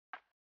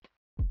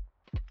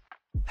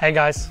Hey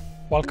guys,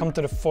 welcome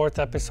to the fourth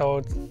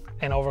episode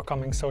in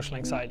Overcoming Social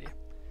Anxiety.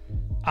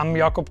 I'm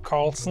Jakob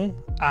Carlson,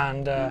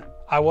 and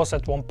I was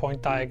at one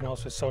point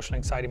diagnosed with social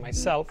anxiety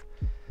myself.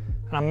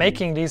 And I'm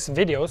making these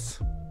videos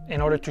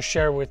in order to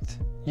share with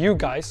you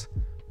guys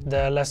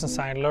the lessons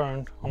I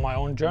learned on my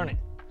own journey.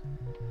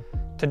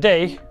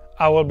 Today,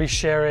 I will be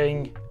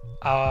sharing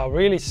a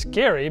really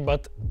scary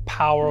but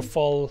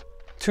powerful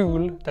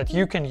tool that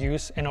you can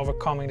use in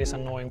overcoming this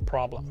annoying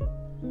problem.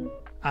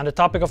 And the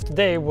topic of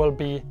today will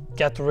be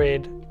get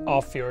rid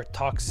of your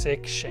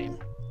toxic shame.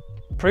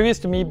 Previous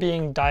to me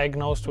being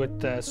diagnosed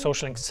with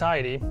social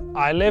anxiety,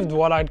 I lived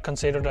what I'd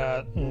considered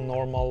a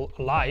normal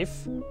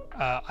life.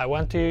 I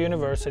went to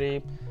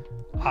university,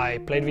 I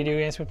played video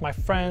games with my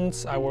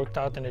friends, I worked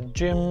out in the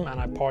gym, and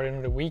I partied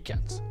on the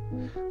weekends.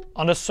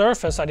 On the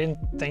surface, I didn't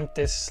think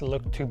this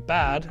looked too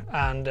bad,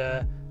 and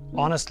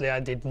honestly, I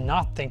did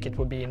not think it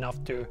would be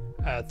enough to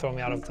throw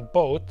me out of the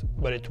boat,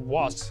 but it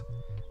was.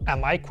 And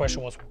my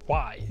question was,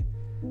 why?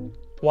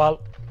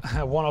 Well,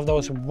 one of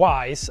those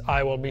whys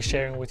I will be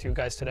sharing with you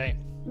guys today.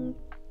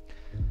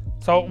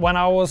 So when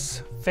I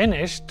was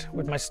finished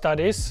with my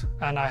studies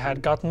and I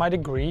had gotten my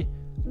degree,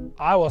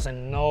 I was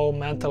in no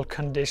mental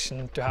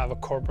condition to have a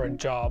corporate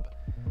job.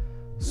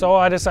 So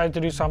I decided to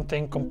do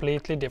something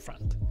completely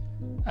different.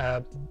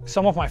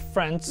 Some of my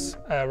friends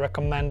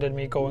recommended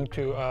me going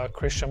to a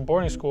Christian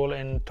boarding school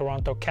in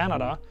Toronto,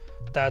 Canada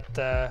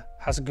that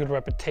has a good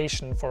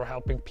reputation for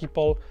helping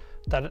people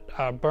that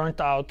are burnt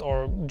out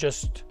or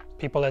just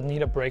people that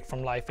need a break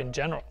from life in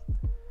general.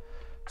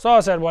 So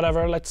I said,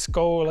 whatever, let's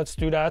go, let's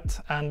do that.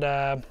 And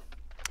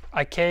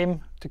I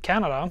came to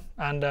Canada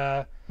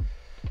and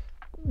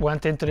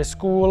went into the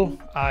school.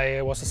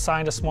 I was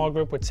assigned a small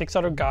group with 6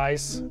 other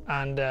guys,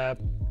 and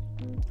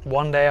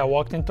one day I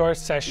walked into our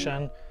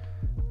session.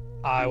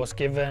 I was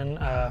given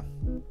a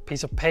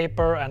piece of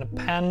paper and a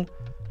pen,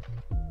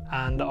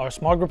 and our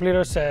small group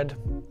leader said,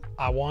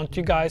 I want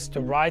you guys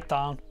to write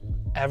down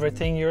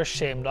everything you're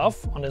ashamed of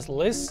on this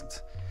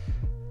list,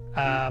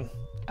 and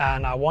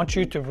I want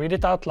you to read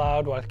it out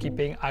loud while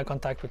keeping eye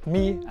contact with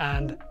me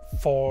and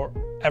for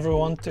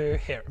everyone to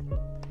hear.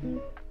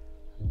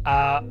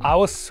 I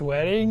was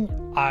sweating.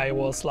 I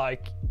was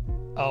like,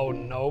 oh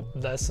no,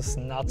 this does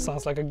not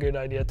sound like a good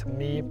idea to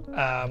me.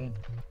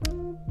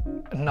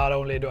 Not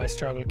only do I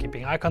struggle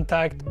keeping eye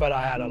contact, but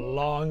I had a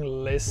long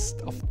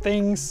list of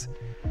things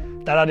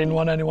that I didn't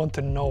want anyone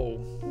to know,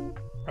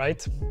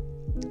 right?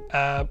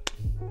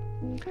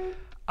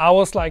 I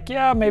was like,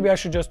 yeah, maybe I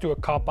should just do a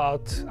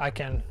cop-out. I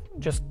can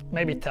just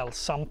maybe tell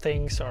some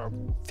things or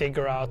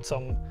figure out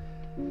some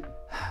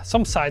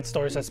side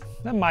stories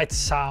that might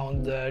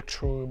sound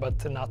true,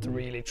 but not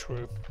really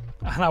true.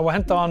 And I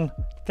went on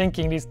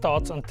thinking these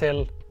thoughts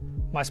until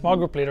my small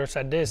group leader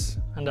said this,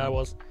 and that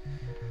was,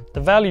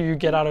 the value you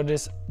get out of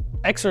this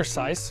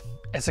exercise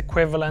is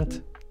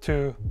equivalent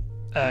to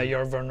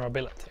your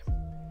vulnerability.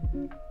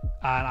 And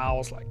I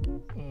was like,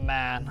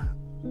 man,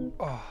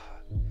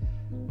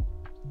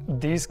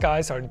 these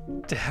guys are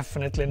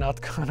definitely not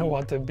gonna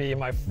want to be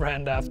my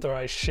friend after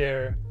I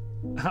share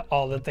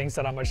all the things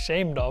that I'm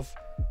ashamed of.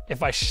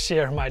 If I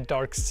share my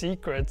dark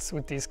secrets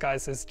with these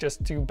guys, it's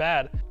just too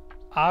bad.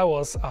 I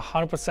was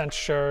 100%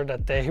 sure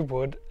that they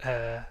would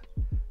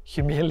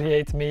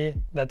humiliate me,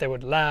 that they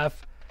would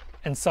laugh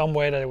in some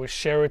way, that they would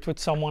share it with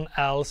someone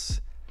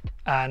else,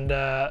 and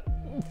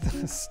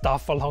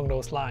stuff along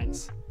those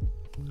lines.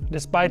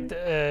 Despite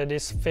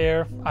this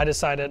fear, I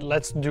decided,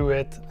 let's do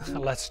it.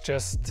 Let's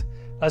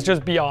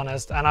just be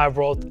honest, and I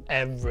wrote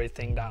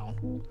everything down.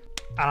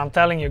 And I'm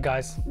telling you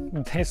guys,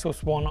 this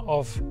was one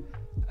of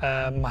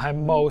my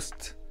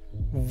most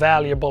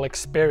valuable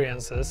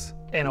experiences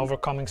in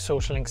overcoming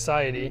social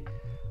anxiety,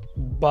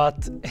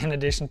 but in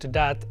addition to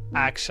that,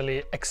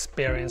 actually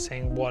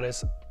experiencing what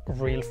is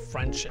real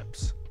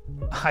friendships.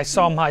 I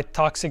saw my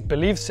toxic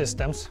belief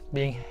systems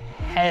being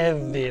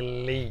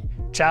heavily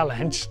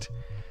challenged,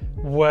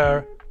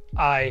 where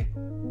I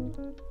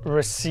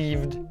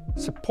received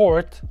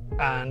support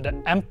and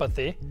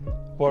empathy,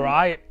 where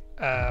I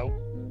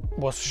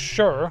was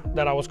sure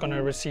that I was going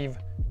to receive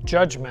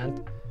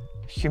judgment,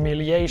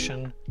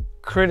 humiliation,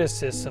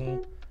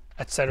 criticism,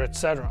 etc.,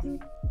 etc.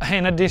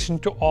 In addition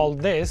to all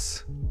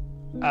this,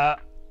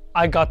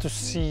 I got to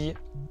see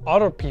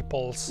other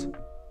people's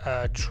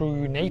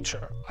true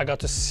nature. I got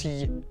to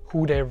see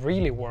who they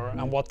really were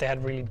and what they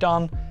had really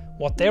done,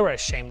 what they were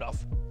ashamed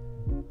of.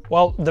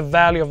 Well, the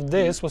value of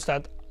this was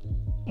that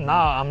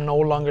now I'm no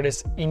longer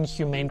this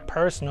inhumane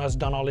person who has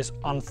done all these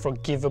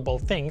unforgivable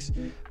things,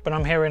 but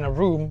I'm here in a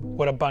room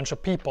with a bunch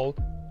of people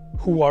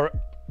who are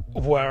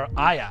where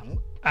I am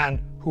and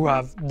who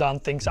have done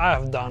things I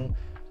have done,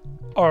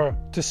 or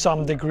to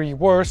some degree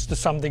worse, to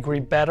some degree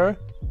better.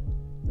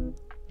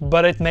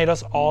 But it made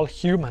us all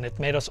human. It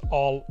made us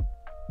all,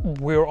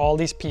 we're all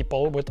these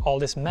people with all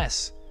this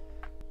mess.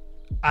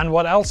 And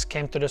what else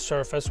came to the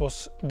surface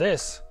was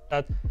this,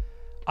 that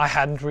I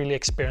hadn't really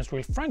experienced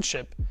real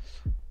friendship,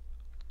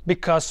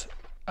 because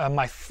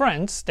my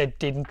friends, they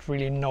didn't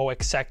really know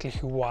exactly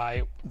who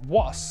I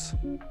was,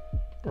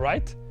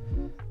 right?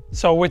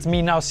 So with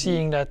me now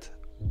seeing that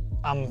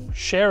I'm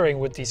sharing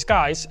with these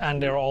guys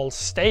and they're all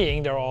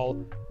staying, they're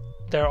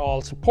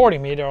all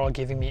supporting me, they're all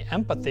giving me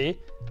empathy,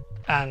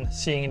 and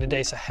seeing in the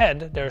days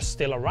ahead they're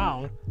still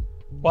around,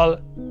 well,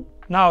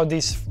 now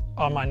these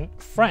are my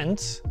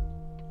friends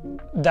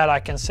that I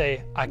can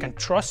say I can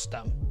trust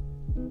them.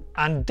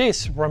 And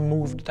this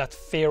removed that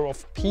fear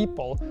of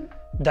people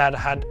that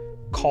had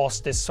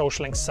caused this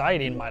social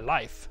anxiety in my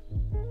life.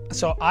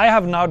 So I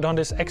have now done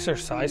this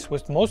exercise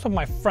with most of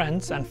my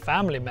friends and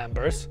family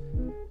members,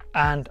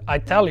 and I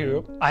tell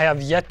you, I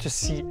have yet to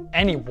see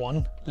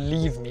anyone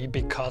leave me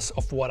because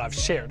of what I've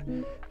shared.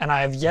 And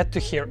I have yet to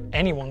hear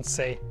anyone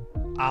say,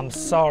 I'm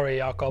sorry,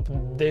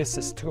 Jakob, this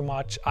is too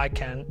much, I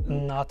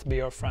cannot be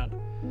your friend.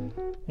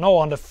 No,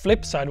 on the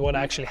flip side, what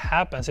actually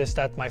happens is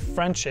that my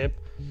friendship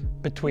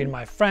between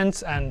my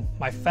friends and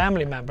my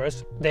family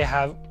members, they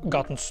have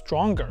gotten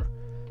stronger.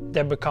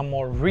 They've become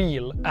more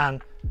real,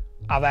 and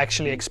I've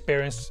actually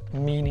experienced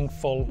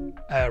meaningful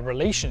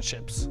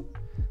relationships.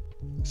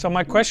 So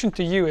my question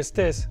to you is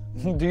this: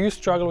 do you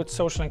struggle with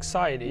social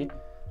anxiety,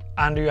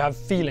 and do you have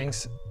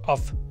feelings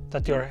of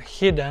that you're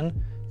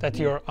hidden, that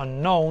you're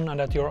unknown, and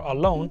that you're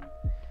alone?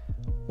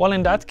 Well,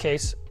 in that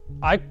case,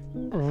 I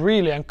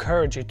really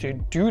encourage you to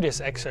do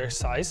this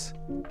exercise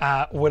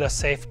with a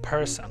safe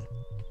person.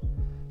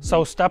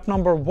 So step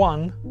number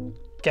 1,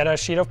 get a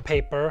sheet of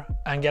paper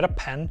and get a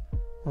pen,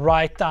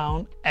 write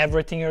down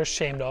everything you're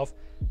ashamed of,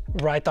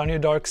 write down your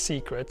dark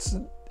secrets,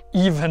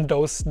 even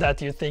those that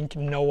you think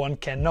no one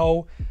can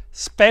know,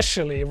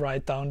 especially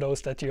write down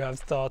those that you have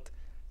thought,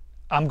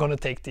 I'm gonna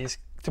take these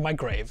to my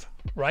grave,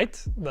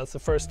 right? That's the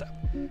first step.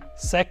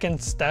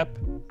 Second step,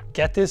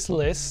 get this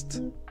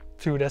list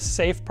to the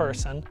safe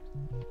person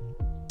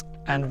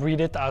and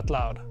read it out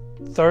loud.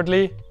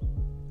 Thirdly,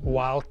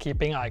 while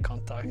keeping eye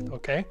contact,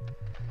 okay?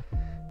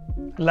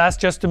 Last,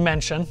 just to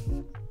mention,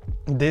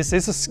 this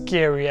is a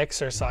scary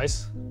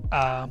exercise,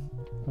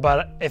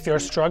 but if you're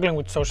struggling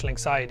with social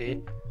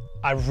anxiety,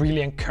 I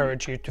really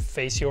encourage you to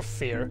face your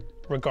fear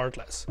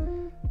regardless.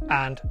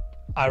 And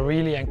I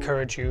really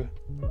encourage you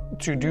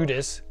to do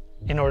this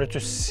in order to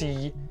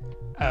see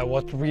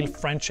what real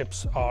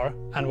friendships are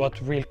and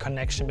what real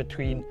connection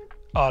between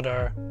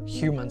other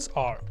humans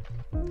are.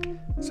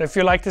 So if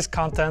you like this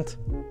content,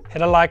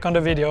 hit a like on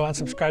the video and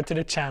subscribe to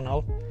the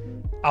channel.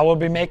 I will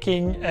be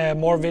making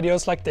more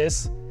videos like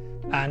this,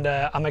 and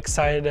I'm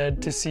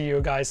excited to see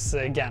you guys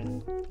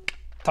again.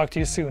 Talk to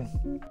you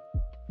soon.